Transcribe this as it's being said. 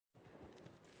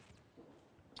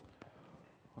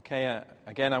Okay,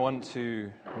 again, I want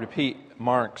to repeat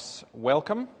Mark's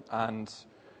welcome, and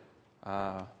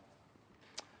I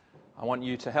want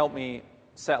you to help me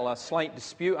settle a slight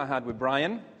dispute I had with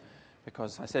Brian,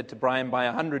 because I said to Brian, buy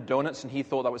 100 donuts, and he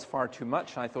thought that was far too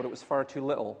much. I thought it was far too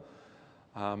little.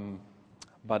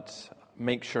 But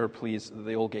make sure, please, that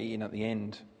they all get eaten at the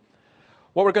end.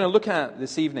 What we're going to look at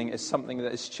this evening is something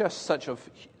that is just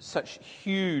such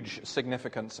huge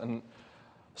significance and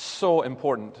so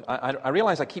important. I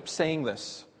realize I keep saying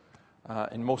this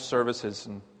in most services,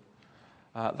 and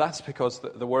that's because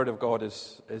the Word of God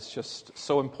is just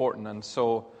so important and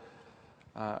so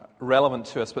relevant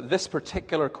to us. But this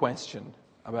particular question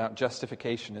about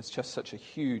justification is just such a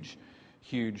huge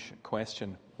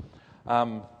question.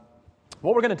 What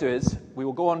we're going to do is we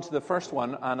will go on to the first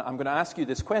one, and I'm going to ask you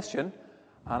this question,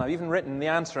 and I've even written the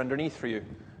answer underneath for you.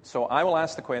 So I will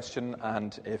ask the question,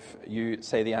 and if you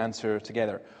say the answer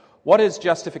together. What is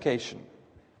justification?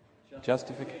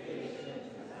 Justification.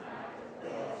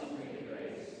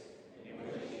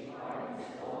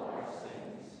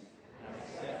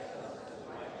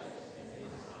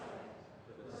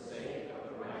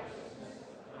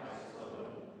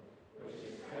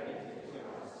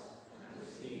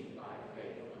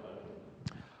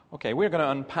 Okay, we're going to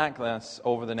unpack this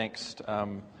over the next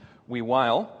wee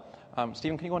while.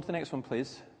 Stephen, can you go on to the next one,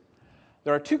 please?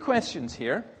 There are two questions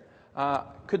here.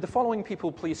 Could the following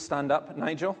people please stand up?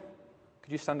 Nigel,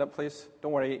 could you stand up, please?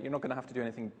 Don't worry, you're not going to have to do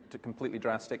anything completely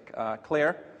drastic.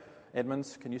 Claire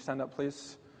Edmonds, can you stand up,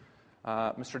 please?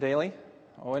 Mr. Daly,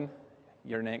 Owen,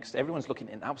 you're next. Everyone's looking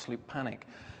in absolute panic.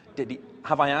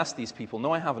 Have I asked these people?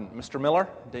 No, I haven't. Mr. Miller,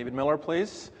 David Miller,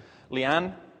 please.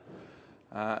 Leanne,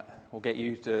 we'll get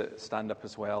you to stand up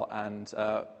as well. And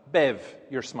Bev,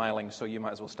 you're smiling, so you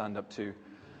might as well stand up too.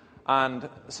 And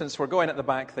since we're going at the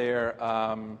back there,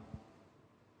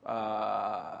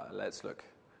 let's look.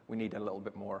 We need a little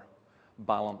bit more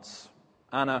balance.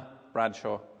 Anna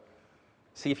Bradshaw.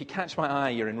 See, if you catch my eye,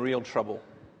 you're in real trouble.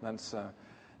 That's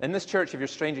in this church, if you're a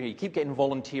stranger, you keep getting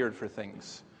volunteered for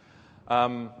things.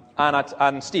 And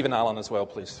Stephen Allen as well,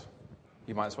 please.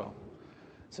 You might as well.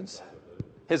 Since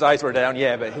his eyes were down,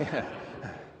 yeah, but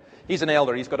he's an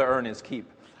elder. He's got to earn his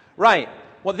keep. Right.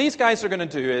 What these guys are going to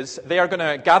do is they are going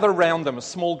to gather around them a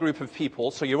small group of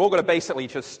people. So you're all going to basically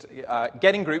just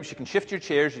get in groups. You can shift your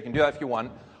chairs. You can do that if you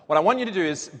want. What I want you to do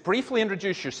is briefly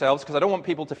introduce yourselves, because I don't want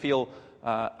people to feel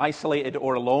isolated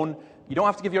or alone. You don't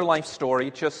have to give your life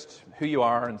story, just who you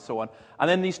are and so on. And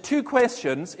then these two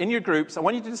questions in your groups, I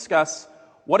want you to discuss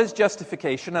what is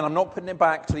justification, and I'm not putting it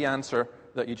back to the answer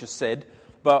that you just said.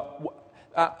 But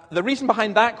the reason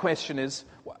behind that question is,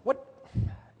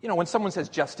 when someone says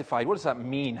justified, what does that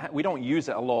mean? We don't use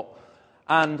it a lot.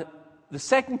 And the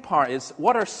second part is,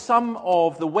 what are some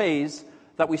of the ways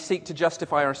that we seek to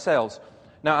justify ourselves?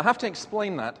 Now, I have to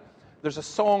explain that. There's a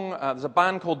song, there's a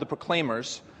band called The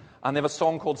Proclaimers, and they have a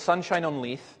song called Sunshine on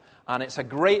Leith, and it's a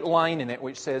great line in it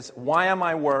which says, why am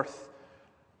I worth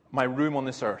my room on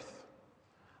this earth?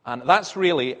 And that's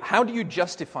really, how do you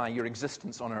justify your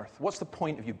existence on earth? What's the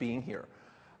point of you being here?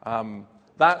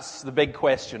 That's the big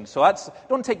question. So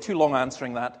don't take too long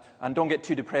answering that, and don't get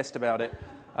too depressed about it.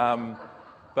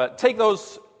 But take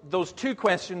those two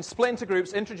questions, split into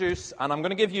groups, introduce, and I'm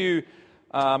going to give you...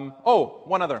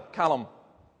 one other. Callum,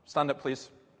 stand up, please.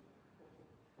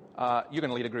 You're going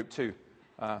to lead a group too.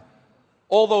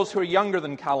 All those who are younger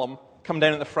than Callum, come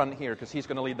down at the front here, because he's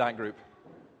going to lead that group.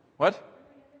 What?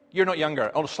 You're not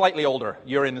younger. Oh, slightly older.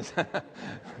 You're in...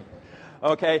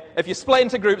 Okay, if you split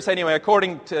into groups anyway,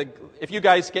 if you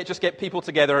guys just get people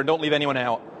together and don't leave anyone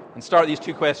out, and start these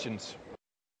two questions.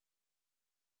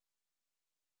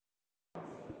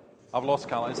 I've lost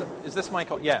Callum. Is this mic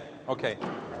on? Yeah, okay.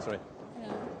 Sorry.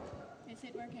 Hello. Is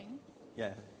it working?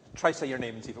 Yeah. Try say your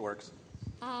name and see if it works.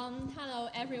 Hello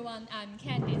everyone, I'm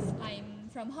Candice. I'm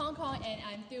from Hong Kong and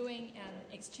I'm doing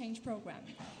an exchange program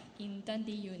in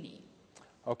Dundee Uni.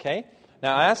 Okay.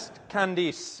 Now I asked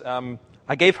Candice,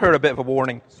 I gave her a bit of a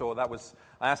warning, so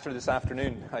I asked her this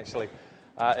afternoon, actually,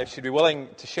 if she'd be willing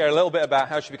to share a little bit about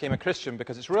how she became a Christian,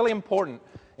 because it's really important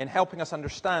in helping us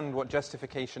understand what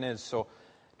justification is. So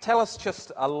tell us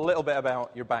just a little bit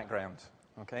about your background,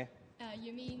 okay?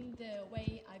 You mean the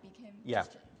way I became Yeah.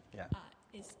 Christian? Yeah.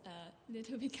 It's a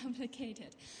little bit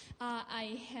complicated.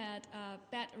 I had a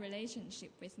bad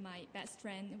relationship with my best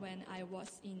friend when I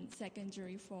was in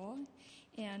secondary 4,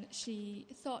 and she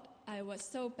thought I was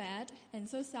so bad and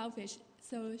so selfish,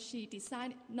 so she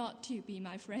decided not to be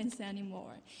my friends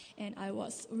anymore, and I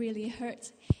was really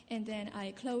hurt. And then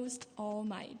I closed all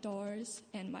my doors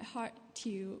and my heart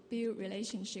to build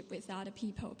relationship with other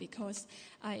people because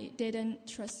I didn't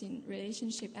trust in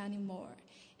relationship anymore.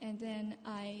 And then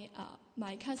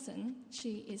my cousin,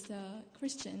 she is a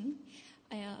Christian,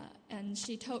 and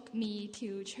she took me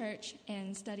to church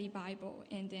and study Bible.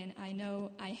 And then I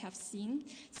know I have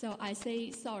sinned, so I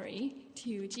say sorry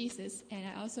to Jesus, and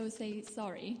I also say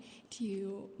sorry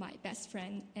to my best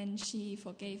friend, and she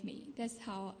forgave me. That's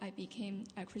how I became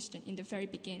a Christian in the very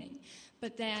beginning.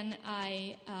 But then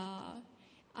when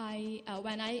I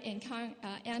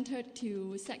entered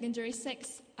to secondary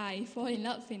 6, I fall in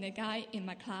love with a guy in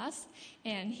my class,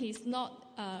 and he's not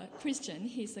a Christian,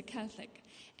 he's a Catholic.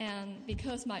 And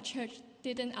because my church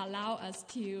didn't allow us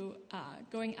to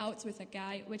going out with a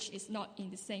guy which is not in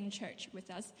the same church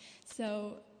with us,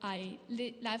 so I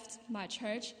left my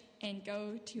church and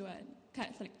go to a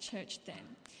Catholic church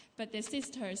then. But the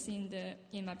sisters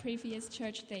in my previous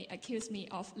church, they accused me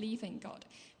of leaving God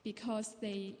because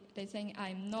they think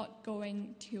I'm not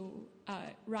going to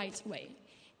right way.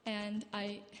 And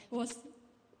I was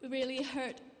really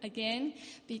hurt again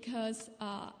because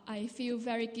I feel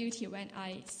very guilty when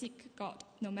I seek God,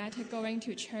 no matter going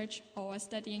to church or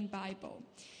studying Bible.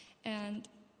 And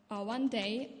one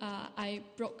day I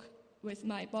broke with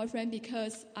my boyfriend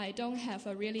because I don't have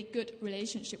a really good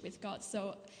relationship with God,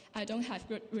 so I don't have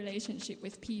good relationship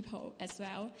with people as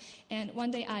well. And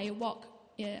one day I walk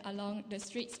along the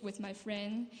streets with my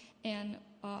friend, and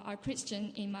a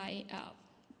Christian in my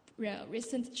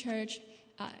recent church,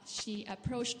 she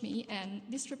approached me and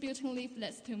distributed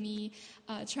leaflets to me,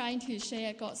 trying to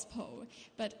share gospel.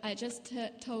 But I just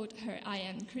told her I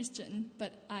am Christian,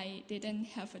 but I didn't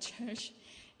have a church.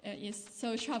 It's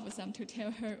so troublesome to tell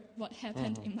her what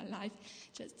happened in my life.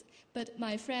 But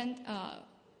my friend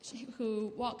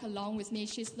who walked along with me,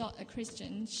 she's not a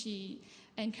Christian. She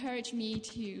encouraged me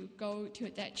to go to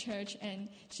that church, and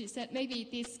she said maybe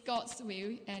this God's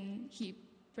will, and He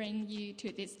bring you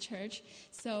to this church.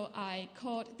 So I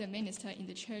called the minister in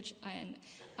the church, and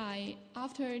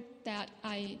after that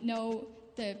I know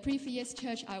the previous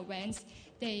church I went,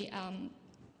 they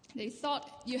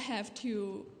thought you have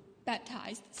to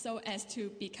baptize so as to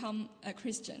become a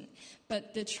Christian.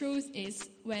 But the truth is,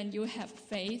 when you have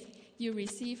faith, you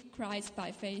receive Christ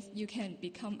by faith, you can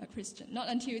become a Christian. Not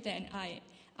until then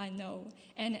I know.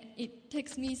 And it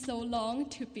takes me so long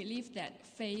to believe that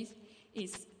faith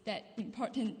is that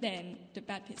important than the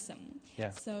baptism.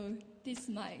 Yeah. So this is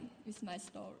my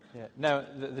story. Yeah. Now,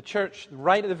 the church,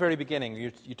 right at the very beginning,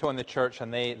 you told in the church,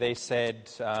 and they said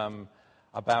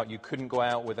about you couldn't go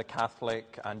out with a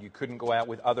Catholic, and you couldn't go out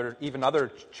with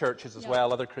other churches as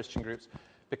well, other Christian groups,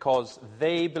 because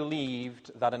they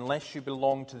believed that unless you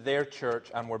belonged to their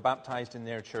church and were baptized in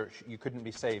their church, you couldn't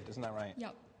be saved. Isn't that right?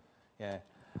 Yep. Yeah.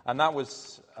 And that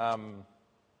was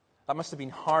that must have been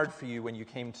hard for you when you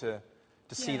came to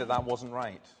see that wasn't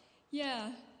right.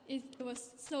 Yeah, it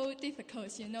was so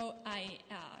difficult. You know, I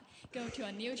go to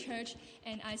a new church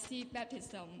and I see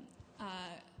baptism.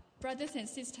 Brothers and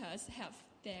sisters have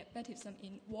their baptism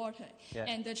in water. Yeah.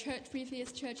 And the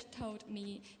previous church told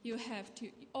me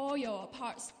all your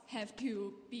parts have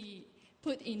to be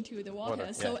put into the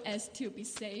water so as to be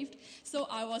saved. So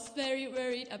I was very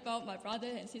worried about my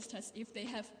brothers and sisters. If they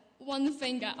have one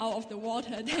finger out of the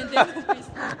water, then they will be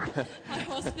saved. I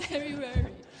was very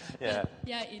worried. Yeah.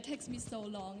 But it takes me so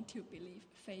long to believe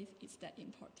faith is that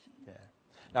important. Yeah.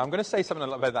 Now, I'm going to say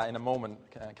something about that in a moment,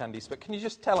 Candice, but can you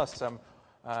just tell us,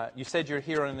 you said you're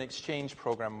here on an exchange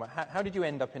program. How did you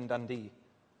end up in Dundee?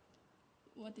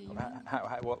 What do you mean?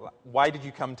 Why did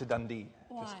you come to Dundee?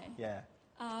 Why?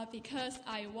 Because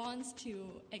I want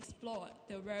to explore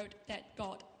the world that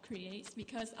God creates,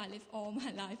 because I live all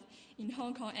my life in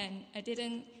Hong Kong and I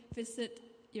didn't visit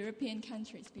European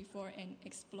countries before and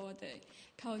explore the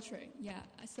culture. Yeah,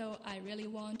 so I really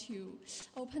want to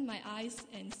open my eyes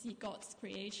and see God's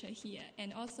creation here.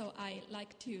 And also I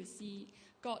like to see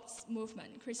God's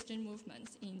movement, Christian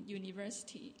movements in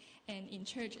university and in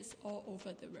churches all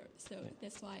over the world. So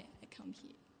that's why I come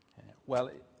here. Well,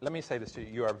 let me say this to you.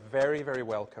 You are very, very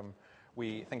welcome.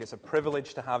 We think it's a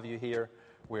privilege to have you here.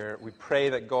 We pray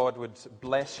that God would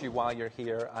bless you while you're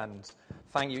here, and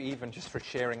thank you even just for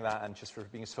sharing that and just for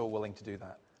being so willing to do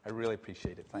that. I really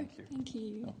appreciate it. Thank you. Thank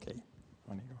you. Okay.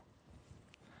 On you go.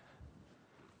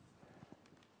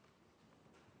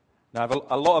 Now, I have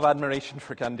a lot of admiration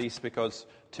for Candice, because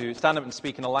to stand up and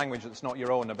speak in a language that's not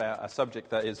your own about a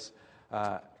subject that is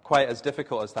quite as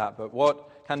difficult as that. But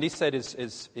what Candice said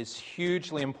is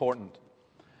hugely important,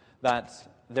 that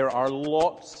there are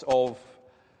lots of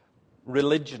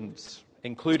religions,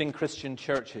 including Christian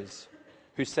churches,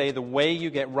 who say the way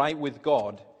you get right with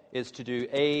God is to do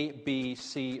A, B,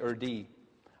 C, or D.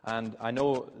 And I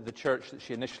know the church that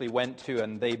she initially went to,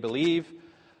 and they believe.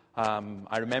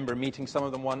 I remember meeting some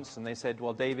of them once, and they said,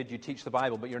 well, David, you teach the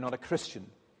Bible, but you're not a Christian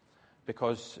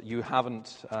because you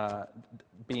haven't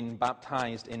been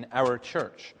baptized in our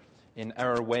church, in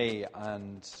our way.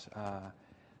 And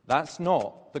that's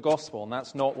not the gospel, and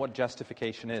that's not what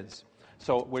justification is.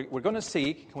 So we're going to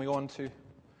see, can we go on to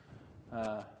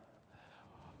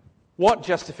what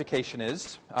justification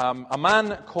is? A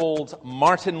man called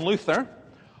Martin Luther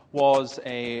was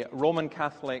a Roman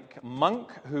Catholic monk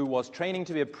who was training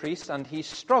to be a priest, and he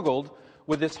struggled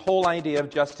with this whole idea of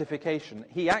justification.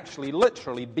 He actually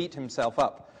literally beat himself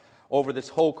up over this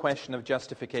whole question of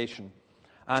justification.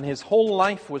 And his whole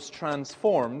life was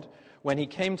transformed when he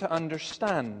came to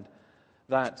understand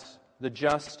that the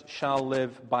just shall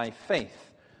live by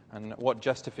faith, and what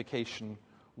justification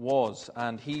was.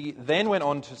 And he then went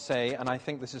on to say, and I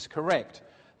think this is correct,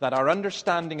 that our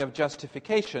understanding of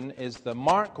justification is the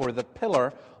mark or the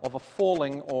pillar of a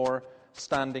falling or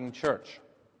standing church.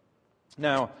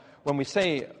 Now, when we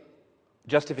say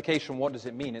justification, what does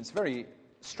it mean? It's very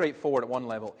straightforward at one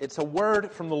level. It's a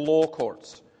word from the law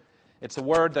courts. It's a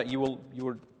word that you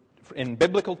would, in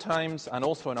biblical times and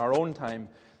also in our own time,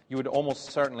 you would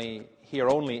almost certainly hear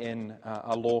only in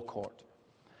a law court.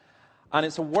 And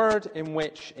it's a word in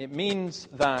which it means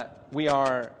that we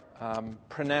are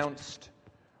pronounced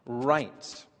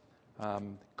right.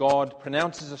 God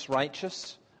pronounces us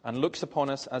righteous and looks upon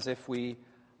us as if we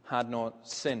had not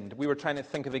sinned. We were trying to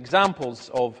think of examples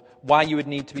of why you would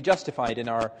need to be justified in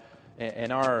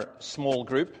our small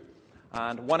group.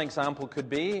 And one example could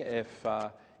be if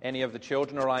any of the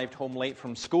children arrived home late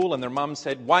from school and their mum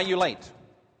said, "Why are you late?"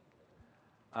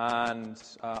 And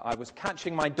I was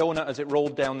catching my donut as it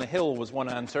rolled down the hill was one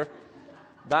answer.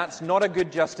 That's not a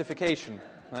good justification.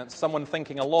 That's someone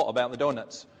thinking a lot about the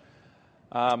donuts.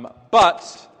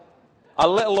 But a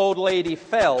little old lady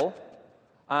fell,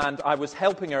 and I was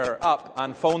helping her up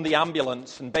and phoned the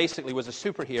ambulance and basically was a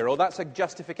superhero. That's a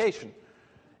justification.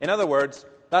 In other words,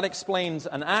 that explains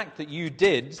an act that you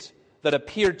did that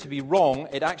appeared to be wrong.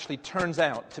 It actually turns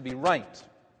out to be right.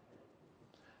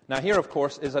 Now here, of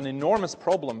course, is an enormous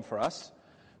problem for us,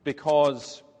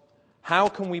 because how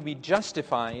can we be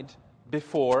justified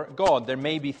before God? There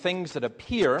may be things that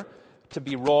appear to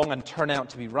be wrong and turn out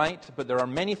to be right, but there are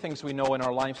many things we know in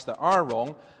our lives that are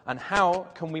wrong, and how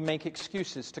can we make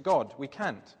excuses to God? We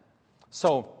can't.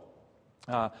 So,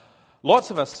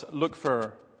 lots of us look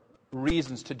for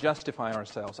reasons to justify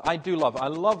ourselves. I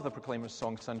love the Proclaimers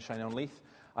song, Sunshine on Leith.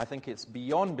 I think it's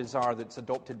beyond bizarre that it's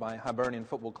adopted by Hibernian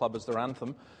Football Club as their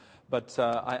anthem. But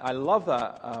I love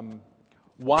that.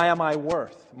 Why am I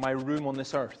worth my room on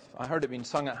this earth? I heard it being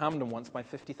sung at Hampden once by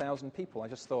 50,000 people. I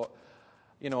just thought,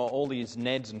 all these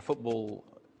Neds and football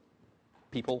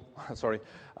people, sorry,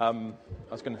 I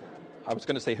was going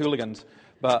to say hooligans,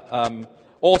 but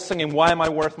all singing, "Why am I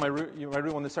worth my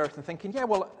room on this earth?" and thinking,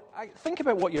 think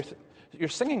about what you're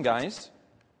singing, guys.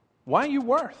 Why are you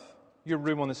worth your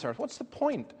room on this earth? What's the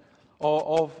point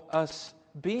of us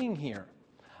being here?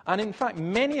 And in fact,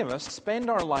 many of us spend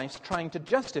our lives trying to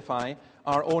justify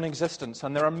our own existence.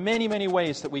 And there are many, many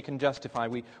ways that we can justify.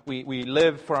 We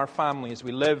live for our families.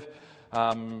 We live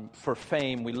for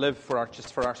fame. We live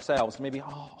just for ourselves. Maybe a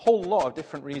whole lot of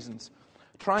different reasons.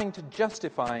 Trying to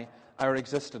justify our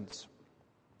existence.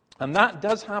 And that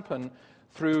does happen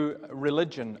through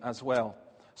religion as well.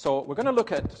 So we're going to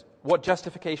look at what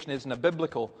justification is in a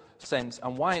biblical sense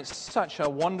and why it's such a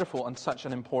wonderful and such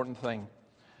an important thing.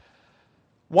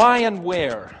 Why and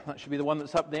where? That should be the one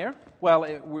that's up there. Well,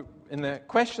 in the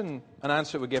question and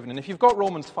answer we're given, and if you've got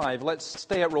Romans 5, let's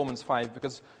stay at Romans 5,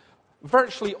 because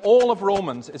virtually all of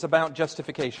Romans is about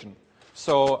justification.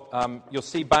 So you'll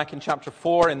see back in chapter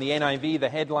 4 in the NIV, the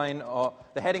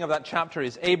heading of that chapter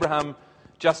is Abraham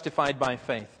justified by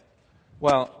faith.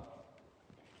 Well,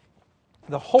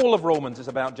 the whole of Romans is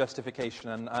about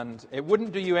justification, and it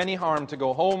wouldn't do you any harm to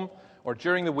go home or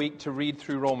during the week to read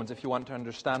through Romans if you want to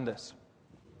understand this.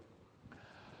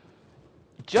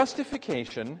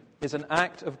 Justification is an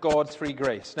act of God's free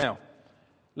grace. Now,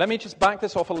 let me just back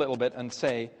this off a little bit and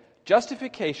say,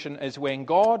 justification is when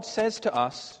God says to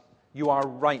us, "You are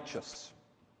righteous."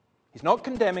 He's not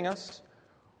condemning us.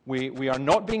 We are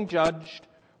not being judged.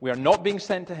 We are not being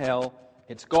sent to hell.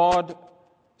 It's God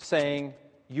saying,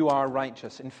 "You are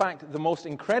righteous." In fact, the most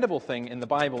incredible thing in the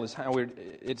Bible is how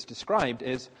it's described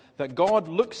is that God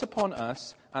looks upon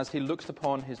us as He looks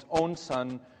upon His own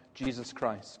Son, Jesus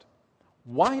Christ.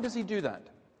 Why does He do that?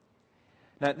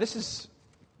 Now, this is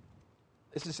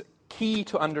key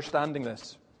to understanding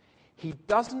this. He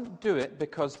doesn't do it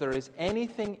because there is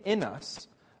anything in us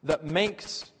that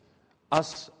makes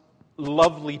us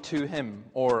lovely to Him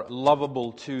or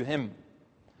lovable to Him.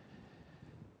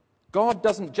 God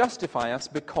doesn't justify us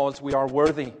because we are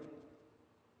worthy.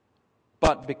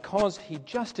 But because He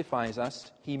justifies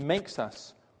us, He makes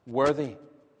us worthy.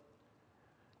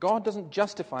 God doesn't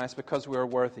justify us because we are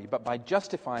worthy, but by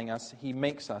justifying us, He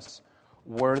makes us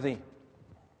worthy.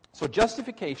 So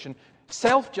justification,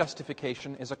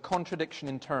 self-justification, is a contradiction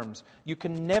in terms. You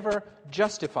can never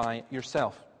justify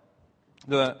yourself.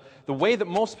 The way that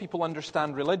most people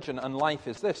understand religion and life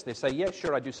is this. They say, yeah,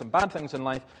 sure, I do some bad things in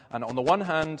life, and on the one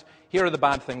hand, here are the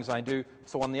bad things I do.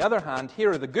 So on the other hand,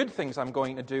 here are the good things I'm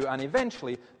going to do, and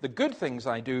eventually, the good things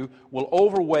I do will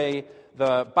overweigh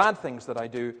the bad things that I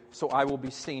do, so I will be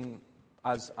seen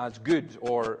as good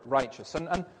or righteous.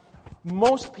 And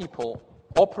most people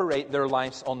operate their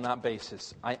lives on that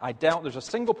basis. I doubt there's a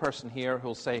single person here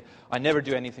who'll say, I never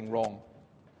do anything wrong.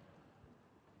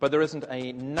 But there isn't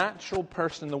a natural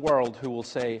person in the world who will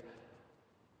say,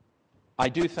 I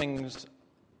do things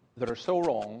that are so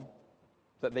wrong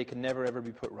that they can never ever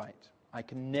be put right. I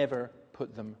can never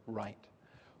put them right.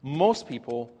 Most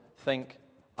people think,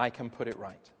 I can put it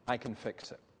right. I can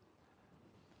fix it.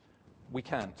 We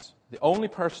can't. The only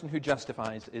person who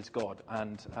justifies is God.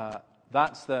 And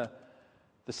that's the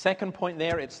second point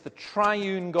there. It's the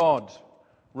triune God.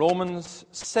 Romans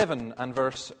 7 and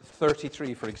verse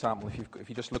 33, for example, if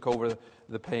you just look over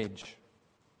the page.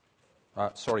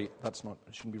 Sorry, it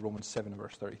shouldn't be Romans 7 and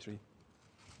verse 33.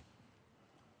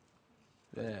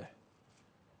 Yeah.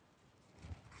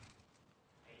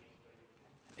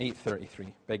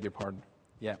 8:33, beg your pardon.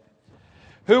 Yeah.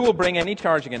 Who will bring any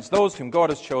charge against those whom God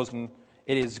has chosen?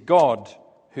 It is God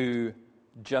who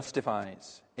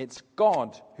justifies. It's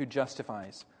God who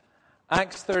justifies.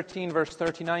 Acts 13, verse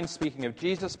 39, speaking of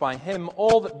Jesus, by Him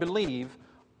all that believe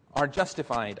are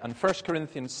justified. And 1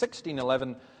 Corinthians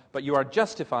 16:11, but you are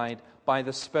justified by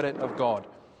the Spirit of God.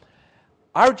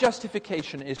 Our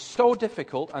justification is so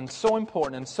difficult and so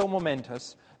important and so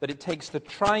momentous that it takes the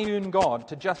triune God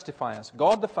to justify us.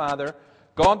 God the Father,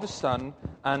 God the Son,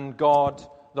 and God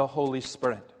the Holy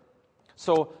Spirit.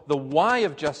 So the why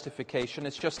of justification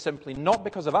is just simply not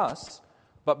because of us,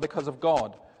 but because of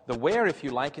God. The where, if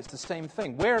you like, it's the same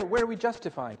thing. Where are we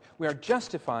justified? We are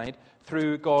justified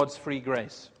through God's free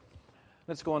grace.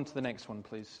 Let's go on to the next one,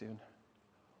 please, Stephen.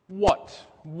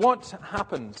 What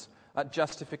happens at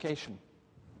justification?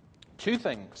 Two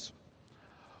things.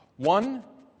 One,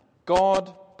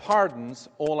 God pardons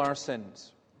all our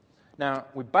sins. Now,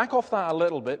 we back off that a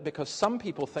little bit because some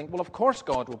people think, well, of course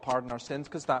God will pardon our sins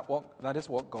because that is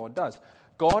what God does.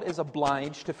 God is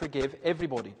obliged to forgive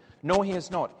everybody. No, He is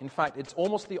not. In fact, it's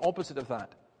almost the opposite of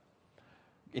that.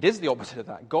 It is the opposite of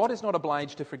that. God is not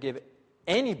obliged to forgive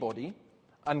anybody,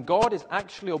 and God is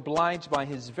actually obliged by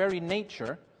His very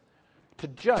nature to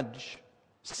judge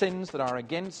sins that are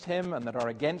against Him and that are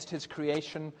against His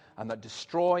creation and that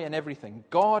destroy and everything.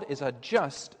 God is a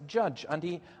just judge, and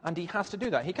He has to do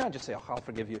that. He can't just say, oh, I'll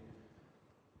forgive you.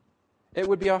 It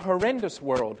would be a horrendous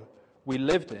world we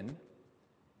lived in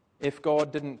if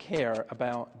God didn't care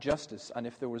about justice and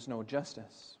if there was no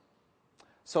justice.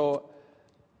 So,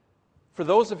 for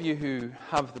those of you who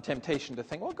have the temptation to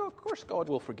think, well, of course God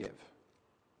will forgive.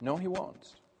 No, He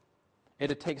won't.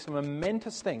 It takes a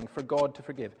momentous thing for God to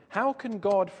forgive. How can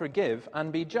God forgive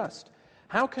and be just?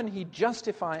 How can He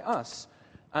justify us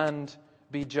and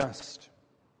be just?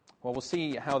 Well, we'll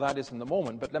see how that is in the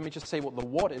moment, but let me just say what the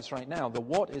what is right now. The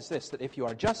what is this, that if you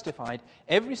are justified,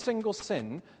 every single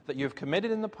sin that you have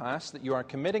committed in the past, that you are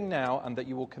committing now, and that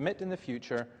you will commit in the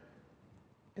future,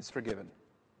 is forgiven.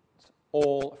 It's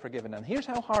all forgiven. And here's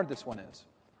how hard this one is.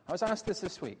 I was asked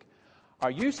this week.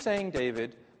 Are you saying,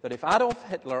 David, that if Adolf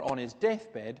Hitler on his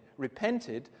deathbed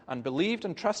repented and believed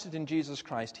and trusted in Jesus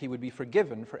Christ, he would be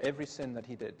forgiven for every sin that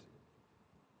he did?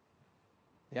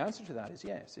 The answer to that is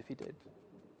yes, if he did.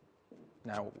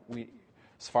 Now,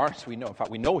 as far as we know, in fact,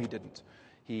 we know he didn't.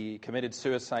 He committed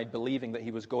suicide believing that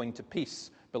he was going to peace,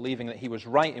 believing that he was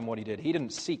right in what he did. He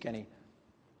didn't seek any.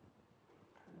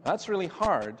 That's really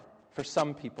hard for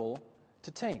some people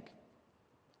to take.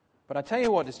 But I tell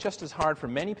you what, it's just as hard for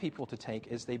many people to take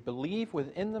is they believe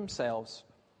within themselves.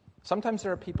 Sometimes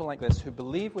there are people like this who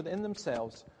believe within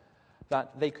themselves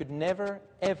that they could never,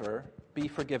 ever be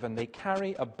forgiven. They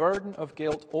carry a burden of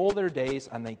guilt all their days,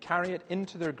 and they carry it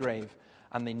into their grave,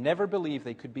 and they never believe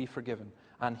they could be forgiven.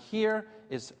 And here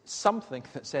is something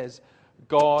that says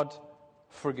God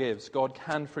forgives. God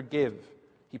can forgive.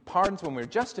 He pardons when we're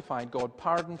justified. God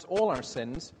pardons all our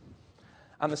sins.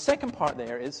 And the second part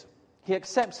there is He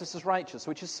accepts us as righteous,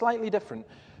 which is slightly different.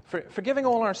 Forgiving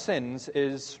all our sins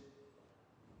is,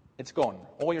 it's gone.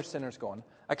 All your sin is gone.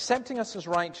 accepting us as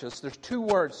righteous, there's two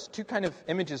words, two kind of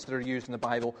images that are used in the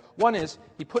Bible. One is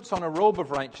he puts on a robe of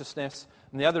righteousness,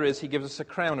 and the other is he gives us a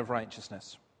crown of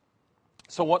righteousness.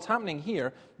 So what's happening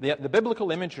here, the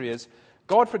biblical imagery is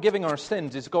God forgiving our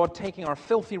sins is God taking our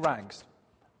filthy rags,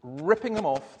 ripping them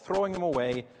off, throwing them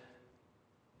away.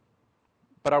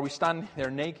 But are we standing there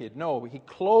naked? No, he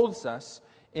clothes us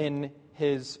in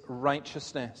his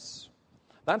righteousness.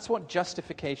 That's what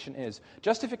justification is.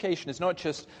 Justification is not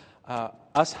just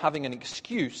us having an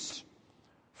excuse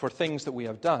for things that we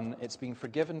have done. It's being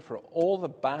forgiven for all the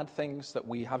bad things that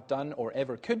we have done or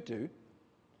ever could do.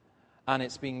 And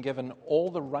it's being given all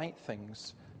the right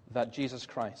things that Jesus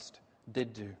Christ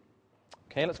did do.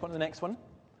 Okay, let's go on to the next one.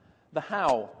 The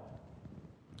how.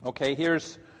 Okay,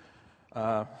 here's...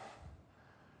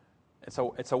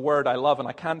 It's a word I love, and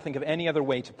I can't think of any other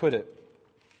way to put it.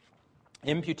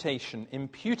 Imputation,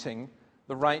 imputing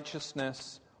the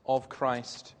righteousness of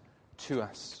Christ to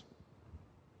us.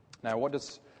 Now,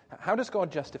 how does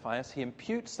God justify us? He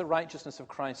imputes the righteousness of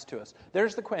Christ to us.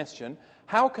 There's the question,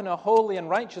 how can a holy and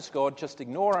righteous God just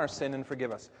ignore our sin and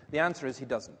forgive us? The answer is he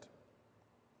doesn't.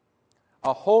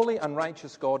 A holy and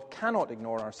righteous God cannot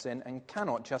ignore our sin and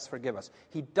cannot just forgive us.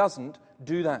 He doesn't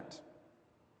do that.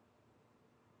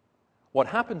 What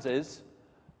happens is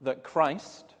that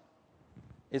Christ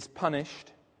is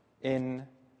punished in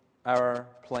our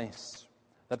place.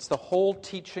 That's the whole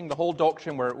teaching, the whole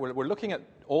doctrine. We're looking at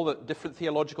all the different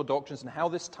theological doctrines and how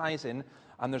this ties in.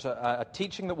 And there's a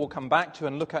teaching that we'll come back to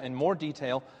and look at in more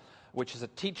detail, which is a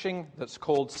teaching that's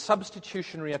called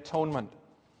substitutionary atonement.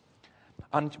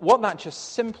 And what that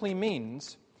just simply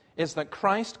means is that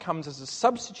Christ comes as a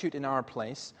substitute in our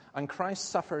place, and Christ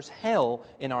suffers hell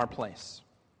in our place.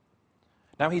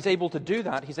 Now, he's able to do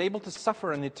that. He's able to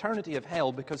suffer an eternity of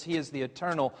hell because he is the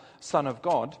eternal Son of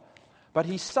God. But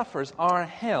he suffers our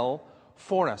hell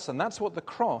for us. And that's what the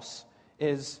cross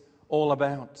is all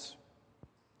about.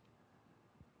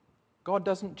 God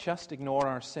doesn't just ignore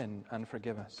our sin and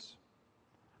forgive us.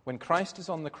 When Christ is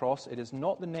on the cross, it is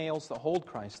not the nails that hold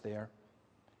Christ there.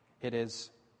 It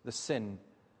is the sin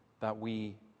that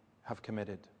we have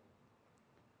committed.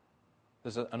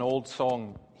 There's an old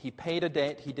song, he paid a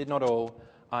debt he did not owe.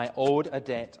 I owed a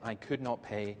debt I could not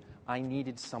pay. I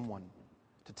needed someone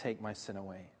to take my sin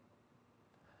away.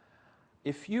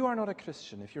 If you are not a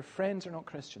Christian, if your friends are not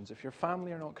Christians, if your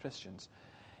family are not Christians,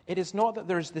 it is not that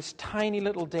there's this tiny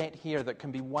little debt here that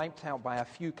can be wiped out by a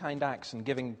few kind acts and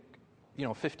giving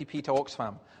 50p to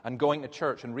Oxfam and going to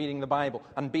church and reading the Bible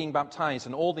and being baptized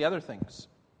and all the other things.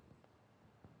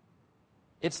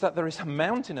 It's that there is a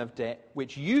mountain of debt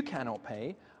which you cannot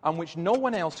pay and which no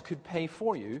one else could pay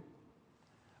for you,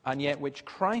 and yet which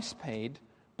Christ paid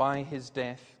by his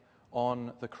death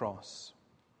on the cross.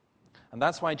 And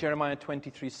that's why Jeremiah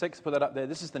 23:6 put that up there.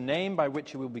 This is the name by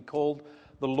which he will be called,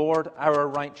 the Lord our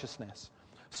righteousness.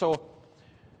 So,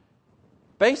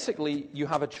 basically, you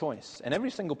have a choice, and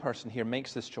every single person here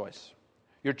makes this choice.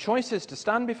 Your choice is to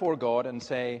stand before God and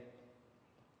say,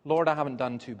 Lord, I haven't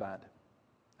done too bad.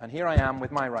 And here I am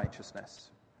with my righteousness.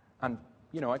 And,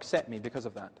 accept me because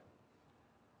of that.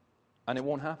 And it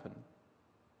won't happen.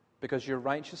 Because your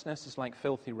righteousness is like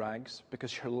filthy rags.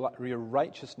 Because your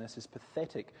righteousness is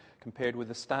pathetic compared with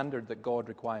the standard that God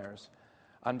requires.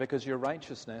 And because your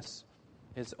righteousness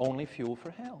is only fuel for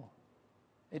hell.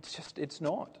 It's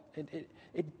not.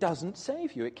 It doesn't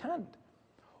save you. It can't.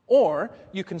 Or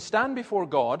you can stand before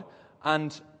God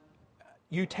and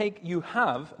you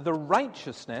have the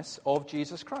righteousness of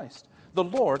Jesus Christ. The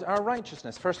Lord, our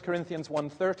righteousness. 1 Corinthians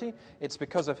 1:30, it's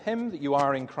because of him that you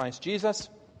are in Christ Jesus,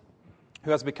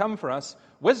 who has become for us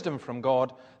wisdom from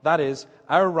God, that is,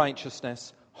 our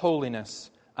righteousness,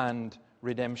 holiness, and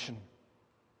redemption.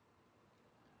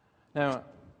 Now,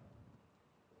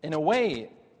 in a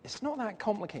way, it's not that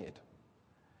complicated.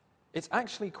 It's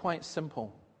actually quite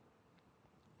simple.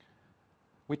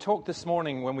 We talked this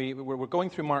morning when we were going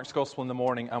through Mark's Gospel in the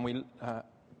morning, and we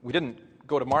didn't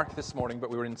go to Mark this morning, but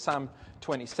we were in Psalm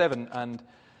 27, and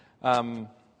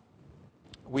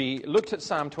we looked at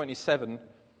Psalm 27,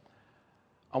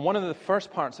 and one of the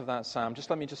first parts of that psalm,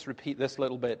 let me repeat this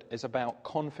little bit, is about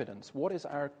confidence. What is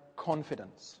our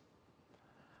confidence?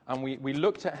 And we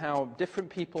looked at how different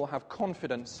people have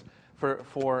confidence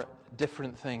for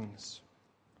different things.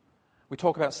 We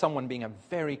talk about someone being a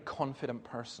very confident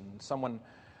person, someone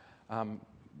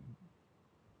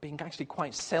being actually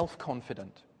quite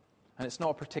self-confident, and it's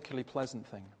not a particularly pleasant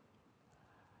thing.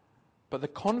 But the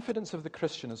confidence of the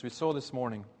Christian, as we saw this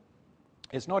morning,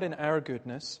 is not in our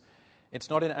goodness, it's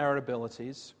not in our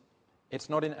abilities, it's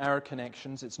not in our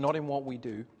connections, it's not in what we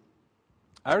do.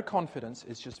 Our confidence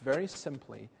is just very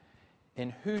simply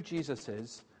in who Jesus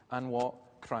is and what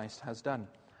Christ has done.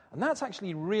 And that's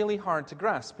actually really hard to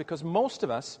grasp, because most of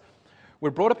us, we're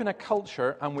brought up in a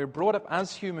culture and we're brought up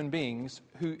as human beings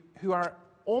who are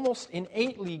almost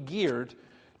innately geared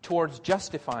towards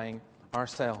justifying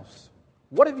ourselves.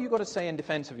 What have you got to say in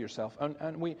defense of yourself?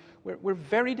 And we're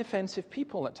very defensive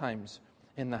people at times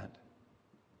in that.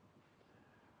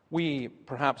 We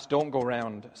perhaps don't go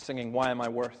around singing, "Why am I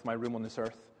worth my room on this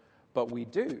earth?" But we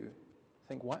do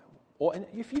think, what? Or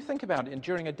if you think about it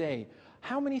during a day,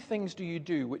 how many things do you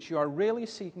do which you are really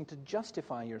seeking to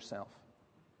justify yourself?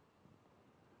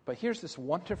 But here's this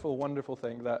wonderful, wonderful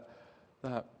thing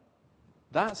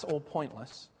that's all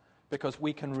pointless, because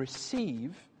we can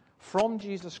receive from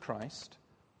Jesus Christ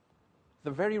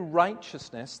the very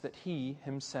righteousness that he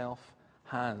himself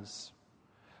has.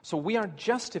 So we are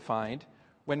justified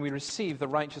when we receive the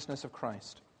righteousness of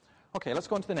Christ. Okay, let's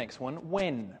go on to the next one.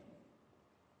 When?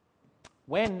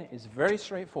 When is very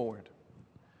straightforward.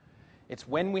 It's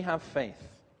when we have faith.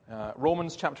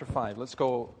 Romans chapter 5. Let's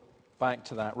go back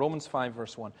to that. Romans 5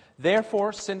 verse 1.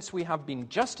 Therefore, since we have been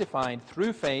justified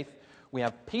through faith, we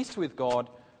have peace with God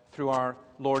through our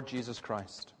Lord Jesus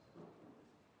Christ.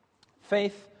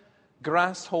 Faith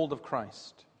grasps hold of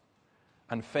Christ,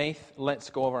 and faith lets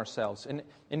go of ourselves.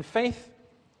 In faith,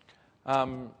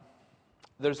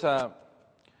 there's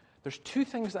two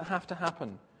things that have to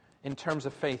happen in terms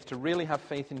of faith to really have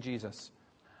faith in Jesus.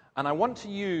 And I want to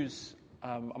use,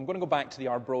 I'm going to go back to the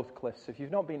Arbroath Cliffs. If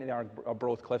you've not been to the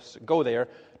Arbroath Cliffs, go there.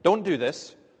 Don't do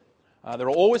this. There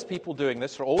are always people doing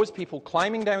this. There are always people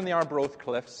climbing down the Arbroath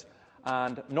Cliffs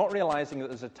and not realizing that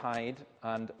there's a tide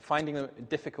and finding it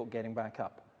difficult getting back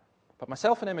up. But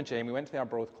myself and Emma Jane, we went to the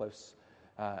Arbroath Cliffs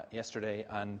yesterday,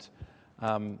 and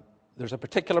there's a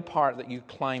particular part that you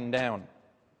climb down.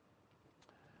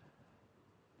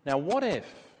 Now, what if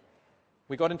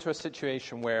we got into a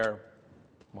situation where,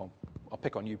 well, I'll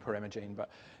pick on you, poor Emma Jane, but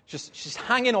she's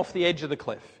hanging off the edge of the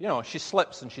cliff. You know, she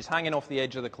slips and she's hanging off the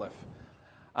edge of the cliff.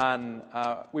 And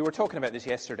we were talking about this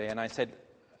yesterday, and I said,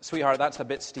 "Sweetheart, that's a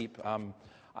bit steep. I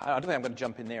don't think I'm going to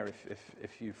jump in there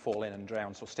if you fall in and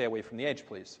drown, so stay away from the edge,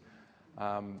 please."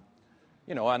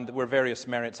 You know, and there were various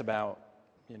merits about,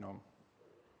 you know,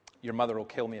 your mother will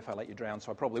kill me if I let you drown,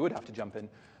 so I probably would have to jump in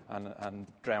and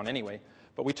drown anyway.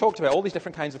 But we talked about all these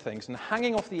different kinds of things, and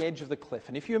hanging off the edge of the cliff.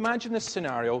 And if you imagine this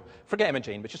scenario, forget Emma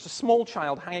Jane, but just a small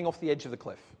child hanging off the edge of the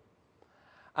cliff.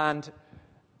 And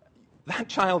that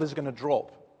child is going to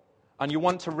drop, and you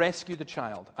want to rescue the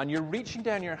child. And you're reaching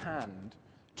down your hand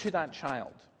to that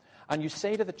child, and you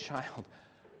say to the child,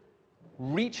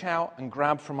 "Reach out and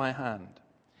grab for my hand."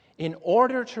 In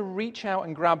order to reach out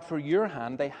and grab for your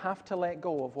hand, they have to let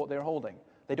go of what they're holding.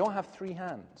 They don't have three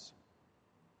hands.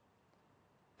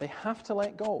 They have to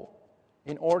let go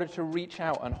in order to reach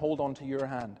out and hold on to your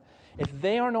hand. If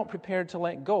they are not prepared to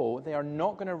let go, they are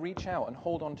not going to reach out and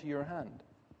hold on to your hand.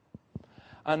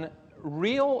 And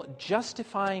real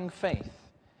justifying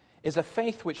faith is a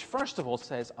faith which, first of all,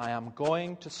 says, I am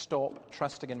going to stop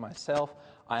trusting in myself.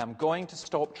 I am going to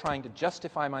stop trying to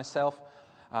justify myself.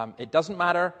 It doesn't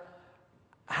matter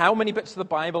how many bits of the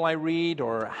Bible I read,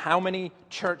 or how many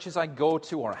churches I go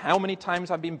to, or how many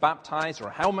times I've been baptized, or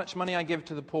how much money I give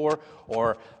to the poor,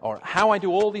 or how I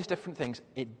do all these different things.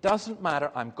 It doesn't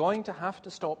matter. I'm going to have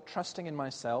to stop trusting in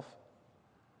myself,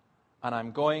 and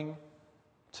I'm going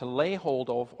to lay hold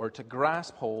of, or to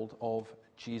grasp hold of,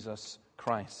 Jesus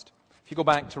Christ. If you go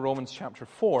back to Romans chapter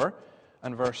 4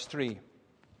 and verse 3.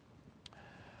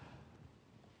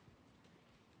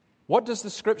 What does the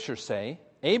Scripture say?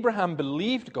 Abraham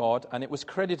believed God, and it was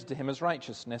credited to him as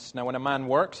righteousness. Now, when a man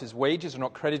works, his wages are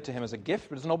not credited to him as a gift,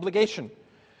 but as an obligation.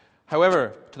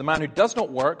 However, to the man who does not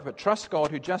work, but trusts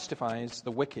God who justifies the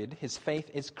wicked, his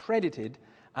faith is credited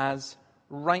as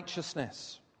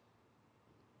righteousness.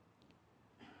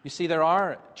 You see, there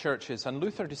are churches, and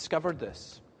Luther discovered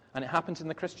this, and it happens in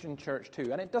the Christian church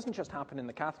too. And it doesn't just happen in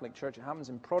the Catholic Church, it happens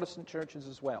in Protestant churches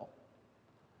as well.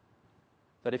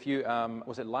 That if you,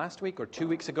 was it last week or 2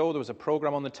 weeks ago, there was a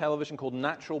program on the television called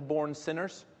Natural Born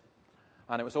Sinners,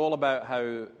 and it was all about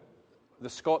how the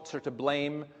Scots are to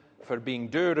blame for being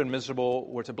dour and miserable,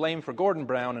 we're to blame for Gordon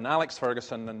Brown and Alex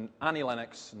Ferguson and Annie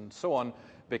Lennox and so on,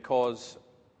 because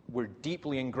we're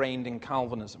deeply ingrained in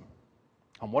Calvinism.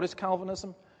 And what is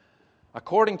Calvinism?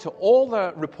 According to all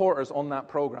the reporters on that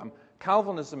program,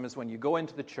 Calvinism is when you go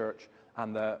into the church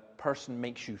and the person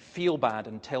makes you feel bad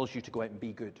and tells you to go out and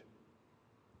be good.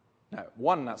 Now,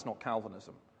 one, that's not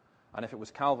Calvinism. And if it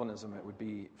was Calvinism, it would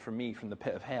be, for me, from the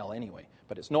pit of hell anyway.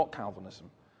 But it's not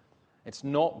Calvinism. It's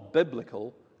not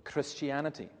biblical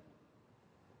Christianity.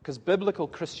 Because biblical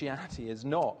Christianity is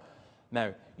not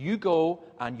Now, you go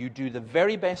and you do the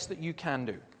very best that you can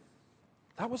do.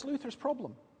 That was Luther's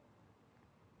problem.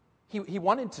 He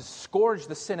wanted to scourge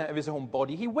the sin out of his own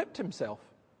body. He whipped himself.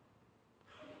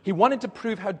 He wanted to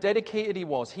prove how dedicated he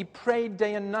was. He prayed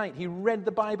day and night. He read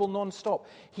the Bible non-stop.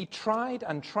 He tried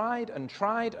and tried and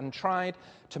tried and tried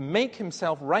to make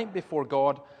himself right before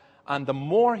God. And the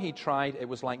more he tried, it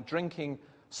was like drinking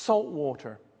salt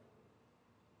water.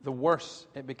 The worse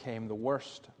it became, the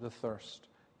worse the thirst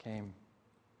came.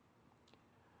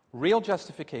 Real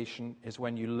justification is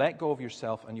when you let go of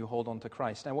yourself and you hold on to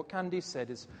Christ. Now, what Candice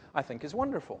said I think is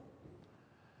wonderful.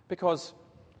 Because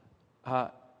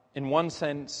in one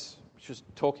sense, she was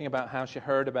talking about how she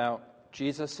heard about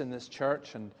Jesus in this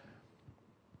church, and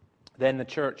then the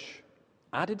church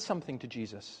added something to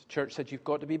Jesus. The church said, you've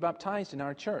got to be baptized in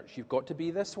our church. You've got to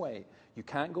be this way. You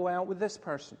can't go out with this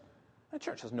person. The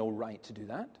church has no right to do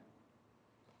that.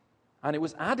 And it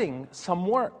was adding some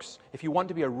works. If you want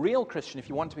to be a real Christian, if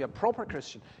you want to be a proper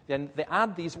Christian, then they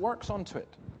add these works onto it.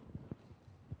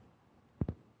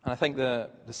 And I think the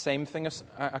same thing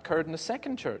occurred in the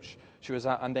second church she was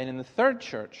at, and then in the third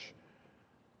church.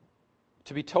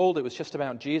 To be told it was just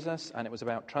about Jesus, and it was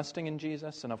about trusting in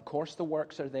Jesus, and of course the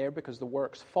works are there because the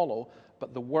works follow,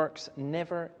 but the works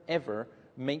never, ever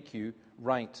make you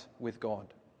right with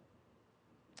God.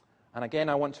 And again,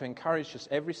 I want to encourage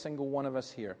just every single one of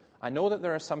us here. I know that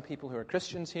there are some people who are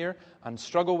Christians here and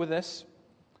struggle with this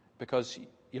because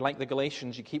you like the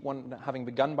Galatians, you keep having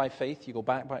begun by faith, you go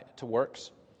back to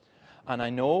works. And I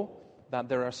know that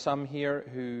there are some here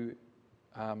who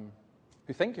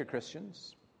think you're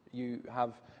Christians. You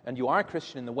are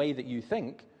Christian in the way that you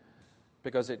think,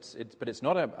 but it's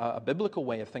not a biblical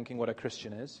way of thinking what a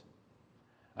Christian is.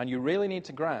 And you really need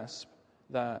to grasp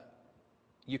that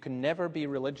you can never be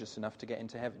religious enough to get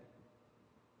into heaven.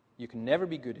 You can never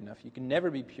be good enough. You can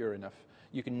never be pure enough.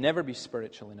 You can never be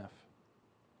spiritual enough.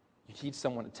 You need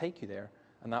someone to take you there,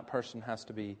 and that person has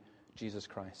to be Jesus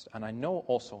Christ. And I know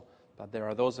also that there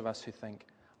are those of us who think,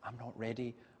 I'm not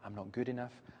ready, I'm not good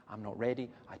enough, I'm not ready,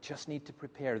 I just need to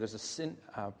prepare. There's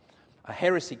a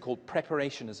heresy called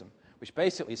preparationism, which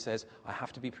basically says, I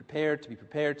have to be prepared, to be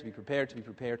prepared, to be prepared, to be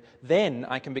prepared. Then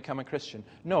I can become a Christian.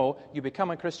 No, you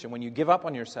become a Christian when you give up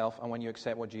on yourself and when you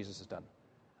accept what Jesus has done.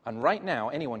 And right now,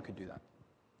 anyone could do that.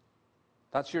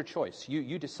 That's your choice.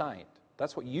 You decide.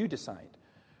 That's what you decide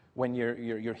when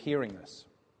you're hearing this.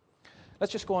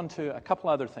 Let's just go on to a couple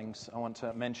other things I want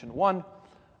to mention. One,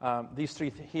 these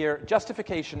three here.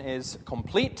 Justification is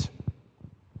complete.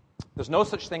 There's no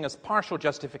such thing as partial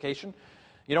justification.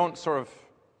 You don't sort of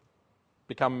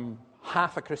become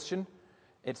half a Christian.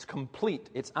 It's complete.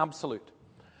 It's absolute.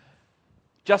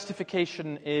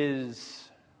 Justification is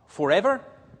forever.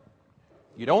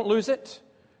 You don't lose it.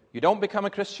 You don't become a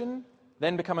Christian,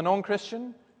 then become a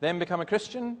non-Christian, then become a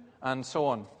Christian, and so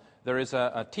on. There is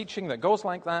a teaching that goes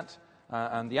like that,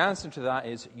 and the answer to that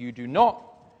is you do not,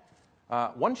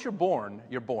 once you're born,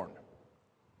 you're born.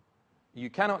 You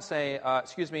cannot say,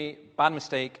 excuse me, bad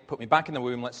mistake, put me back in the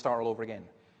womb, let's start all over again.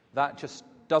 That just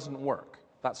doesn't work.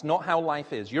 That's not how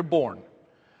life is. You're born.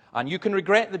 And you can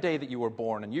regret the day that you were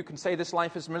born, and you can say this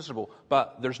life is miserable,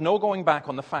 but there's no going back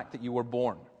on the fact that you were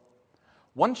born.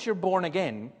 Once you're born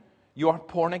again, you are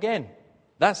born again.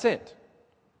 That's it.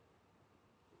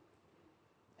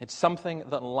 It's something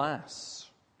that lasts.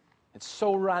 It's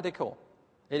so radical.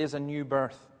 It is a new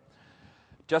birth.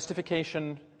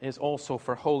 Justification is also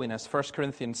for holiness. 1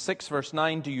 Corinthians 6, verse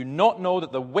 9, do you not know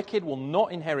that the wicked will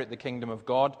not inherit the kingdom of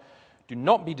God? Do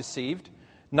not be deceived.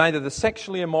 Neither the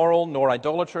sexually immoral, nor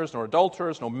idolaters, nor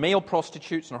adulterers, nor male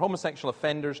prostitutes, nor homosexual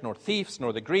offenders, nor thieves,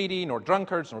 nor the greedy, nor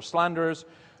drunkards, nor slanderers,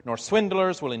 nor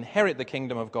swindlers will inherit the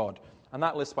kingdom of God. And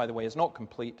that list, by the way, is not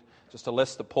complete. Just a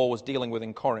list that Paul was dealing with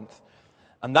in Corinth.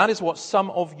 And that is what some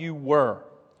of you were.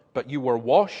 But you were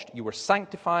washed, you were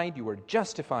sanctified, you were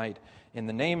justified in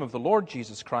the name of the Lord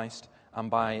Jesus Christ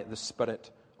and by the Spirit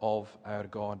of our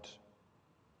God.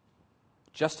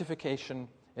 Justification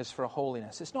is for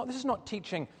holiness. This is not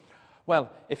teaching,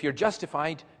 well, if you're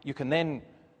justified, you can then,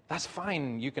 that's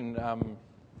fine, you can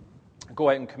go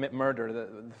out and commit murder.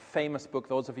 The famous book,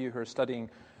 those of you who are studying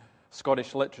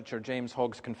Scottish literature, James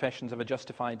Hogg's Confessions of a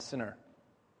Justified Sinner,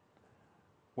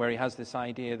 where he has this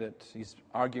idea that he's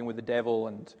arguing with the devil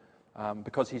and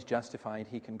because he's justified,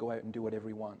 he can go out and do whatever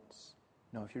he wants.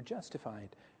 No, if you're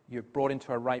justified, you're brought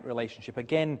into a right relationship.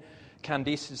 Again,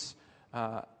 Candice's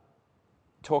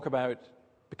talk about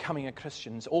becoming a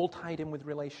Christian is all tied in with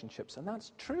relationships, and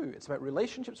that's true. It's about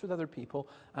relationships with other people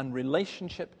and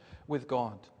relationship with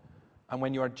God. And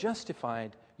when you are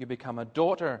justified, you become a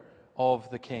daughter of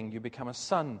the King. You become a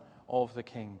son of the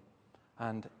King.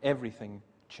 And everything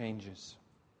changes.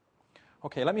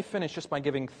 Okay, let me finish just by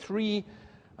giving three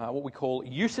what we call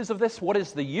uses of this. What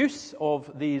is the use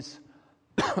of these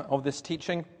of this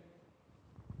teaching?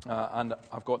 And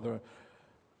I've got the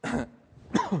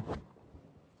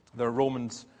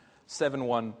Romans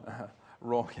 7:1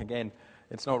 wrong again.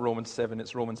 It's not Romans 7,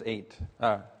 it's Romans 8.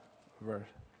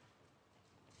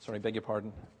 Sorry, beg your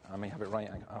pardon. I may have it right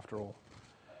after all.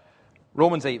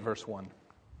 Romans 8, verse 1.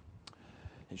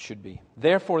 It should be.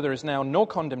 Therefore, there is now no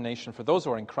condemnation for those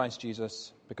who are in Christ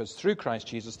Jesus, because through Christ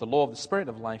Jesus, the law of the Spirit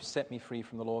of life set me free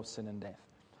from the law of sin and death.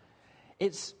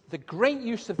 It's the great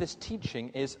use of this teaching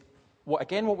is, what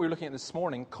we were looking at this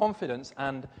morning, confidence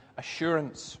and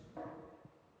assurance.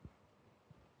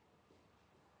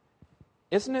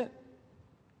 Isn't it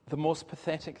the most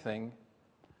pathetic thing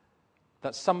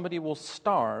that somebody will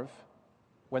starve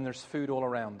when there's food all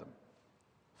around them?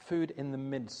 Food in the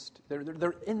midst.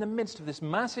 They're in the midst of this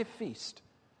massive feast,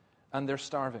 and they're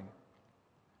starving.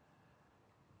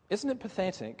 Isn't it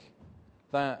pathetic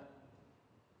that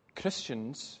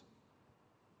Christians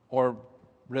or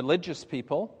religious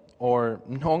people or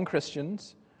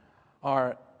non-Christians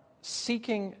are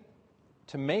seeking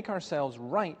to make ourselves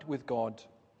right with God,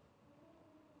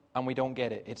 and we don't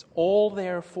get it? It's all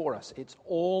there for us. It's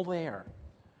all there.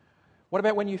 What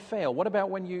about when you fail? What about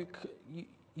when you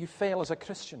fail as a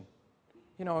Christian?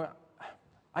 You know,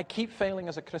 I keep failing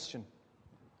as a Christian,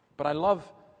 but I love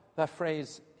that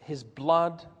phrase, His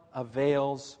blood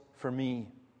avails for me.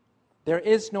 There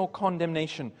is no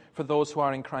condemnation for those who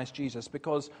are in Christ Jesus,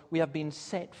 because we have been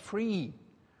set free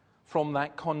from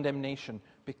that condemnation,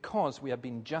 because we have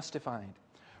been justified.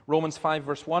 Romans 5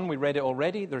 verse 1, we read it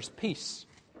already, there's peace.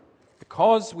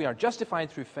 Because we are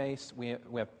justified through faith, we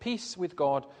have peace with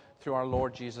God through our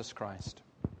Lord Jesus Christ.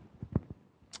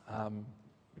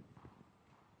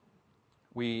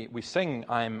 We sing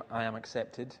I am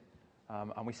accepted,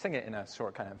 and we sing it in a sort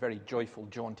of kind of very joyful,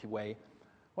 jaunty way.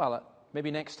 Well,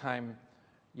 maybe next time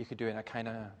you could do it in a kind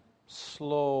of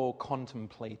slow,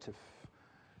 contemplative,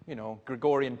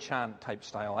 Gregorian chant type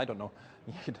style. I don't know.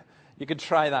 You could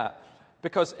try that,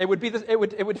 because it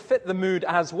would fit the mood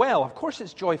as well. Of course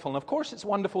it's joyful, and of course it's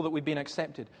wonderful that we've been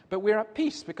accepted, but we're at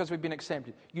peace because we've been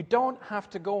accepted. You don't have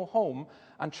to go home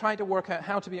and try to work out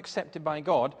how to be accepted by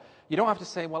God. You don't have to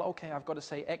say, well, okay, I've got to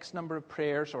say X number of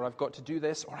prayers, or I've got to do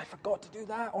this, or I forgot to do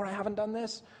that, or I haven't done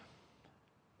this.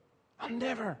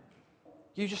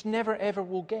 You just never ever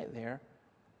will get there,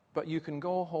 but you can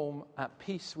go home at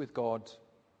peace with God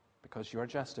because you are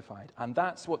justified. And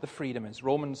that's what the freedom is.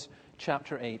 Romans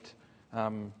chapter 8.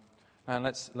 And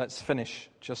let's finish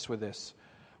just with this.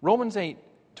 Romans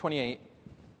 8:28,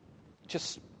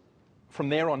 just from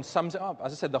there on, sums it up.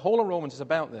 As I said, the whole of Romans is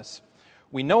about this.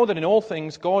 We know that in all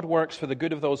things God works for the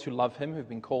good of those who love Him, who've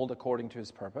been called according to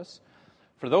His purpose.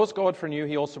 For those God foreknew,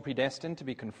 He also predestined to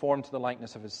be conformed to the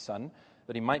likeness of His Son,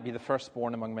 that He might be the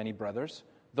firstborn among many brothers.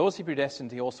 Those He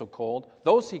predestined, He also called.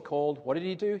 Those He called, what did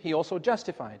He do? He also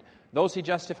justified. Those He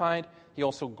justified, He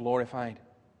also glorified.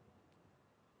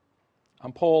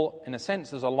 And Paul, in a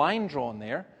sense, there's a line drawn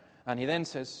there, and he then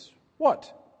says,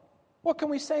 what? What can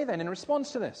we say then in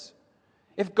response to this?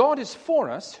 If God is for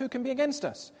us, who can be against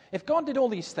us? If God did all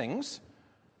these things,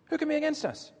 who can be against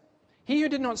us? He who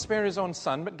did not spare His own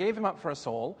Son, but gave Him up for us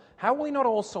all, how will He not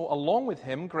also, along with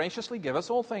Him, graciously give us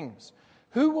all things?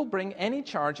 Who will bring any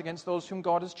charge against those whom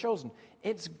God has chosen?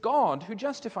 It's God who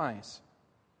justifies.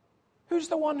 Who's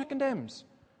the one who condemns?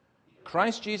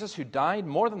 Christ Jesus, who died,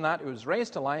 more than that, who was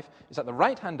raised to life, is at the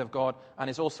right hand of God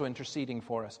and is also interceding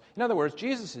for us. In other words,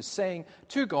 Jesus is saying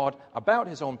to God about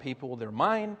His own people, they're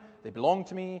mine, they belong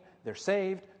to me, they're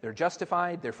saved, they're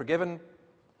justified, they're forgiven.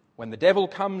 When the devil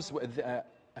comes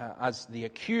as the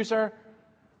accuser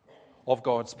of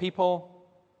God's people,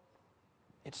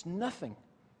 it's nothing,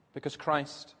 because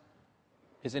Christ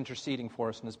is interceding for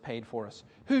us and has paid for us.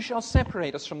 Who shall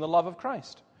separate us from the love of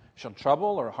Christ? Shall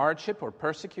trouble or hardship or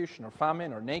persecution or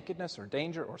famine or nakedness or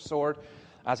danger or sword?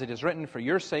 As it is written, for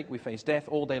your sake we face death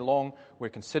all day long. We're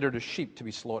considered as sheep to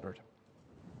be slaughtered.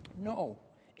 No.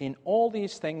 In all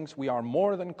these things we are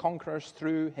more than conquerors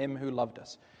through Him who loved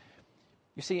us.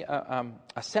 You see, a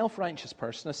self-righteous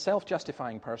person, a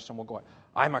self-justifying person will go,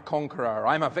 I'm a conqueror,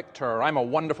 I'm a victor, I'm a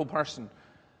wonderful person.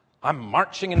 I'm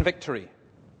marching in victory.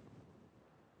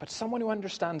 But someone who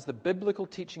understands the biblical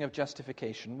teaching of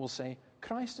justification will say,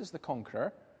 Christ is the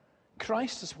conqueror.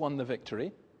 Christ has won the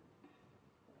victory.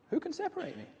 Who can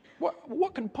separate me?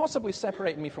 What can possibly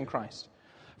separate me from Christ?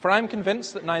 For I am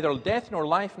convinced that neither death nor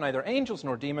life, neither angels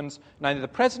nor demons, neither the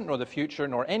present nor the future,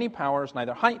 nor any powers,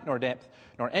 neither height nor depth,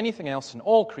 nor anything else in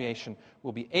all creation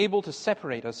will be able to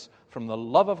separate us from the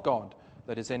love of God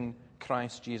that is in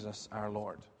Christ Jesus our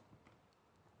Lord.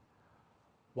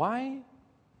 Why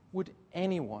would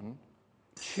anyone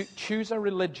choose a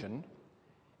religion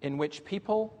in which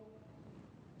people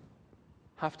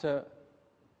have to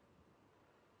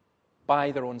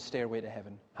buy their own stairway to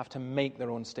heaven, have to make their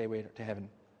own stairway to heaven?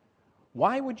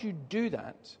 Why would you do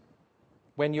that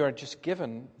when you are just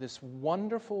given this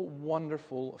wonderful,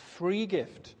 wonderful free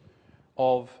gift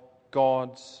of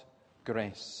God's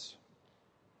grace?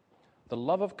 The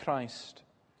love of Christ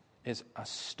is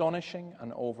astonishing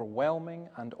and overwhelming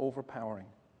and overpowering.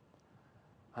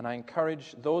 And I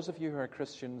encourage those of you who are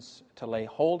Christians to lay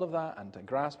hold of that and to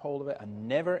grasp hold of it and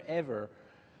never, ever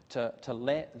to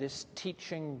let this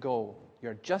teaching go.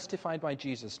 You're justified by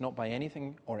Jesus, not by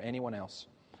anything or anyone else.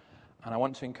 And I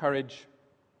want to encourage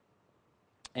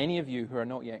any of you who are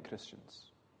not yet Christians.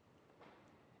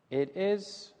 It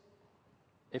is,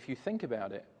 if you think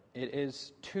about it, it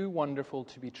is too wonderful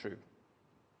to be true.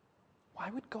 Why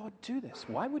would God do this?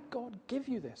 Why would God give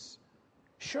you this?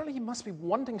 Surely He must be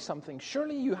wanting something.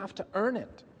 Surely you have to earn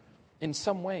it in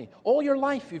some way. All your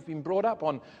life you've been brought up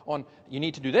on you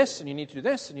need to do this, and you need to do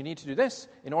this, and you need to do this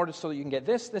in order so that you can get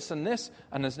this, this, and this,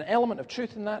 and there's an element of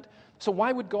truth in that. So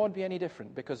why would God be any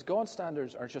different? Because God's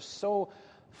standards are just so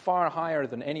far higher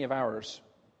than any of ours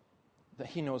that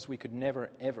He knows we could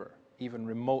never, ever even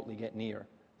remotely get near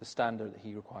the standard that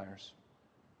He requires.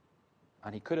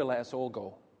 And He could have let us all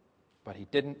go, but He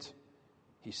didn't.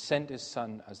 He sent His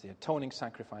Son as the atoning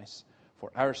sacrifice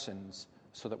for our sins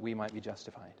so that we might be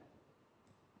justified.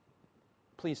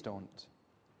 Please don't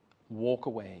walk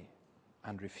away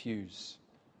and refuse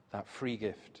that free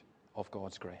gift of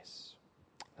God's grace.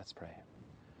 Let's pray.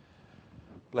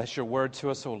 Bless your word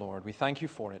to us, O Lord. We thank you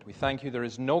for it. We thank you there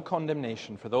is no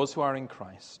condemnation for those who are in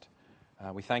Christ.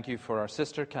 We thank you for our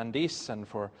sister Candice and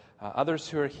for others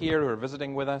who are here, who are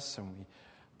visiting with us. And we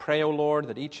pray, O Lord,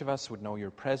 that each of us would know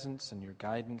your presence and your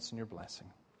guidance and your blessing.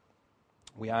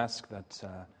 We ask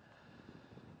that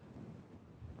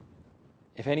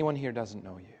if anyone here doesn't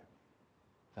know you,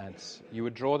 that you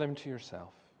would draw them to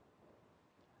yourself,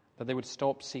 that they would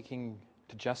stop seeking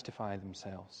to justify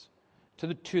themselves,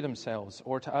 to themselves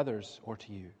or to others or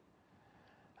to you,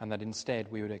 and that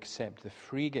instead we would accept the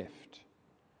free gift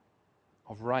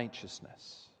of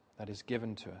righteousness that is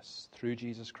given to us through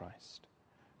Jesus Christ.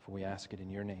 For we ask it in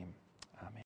your name.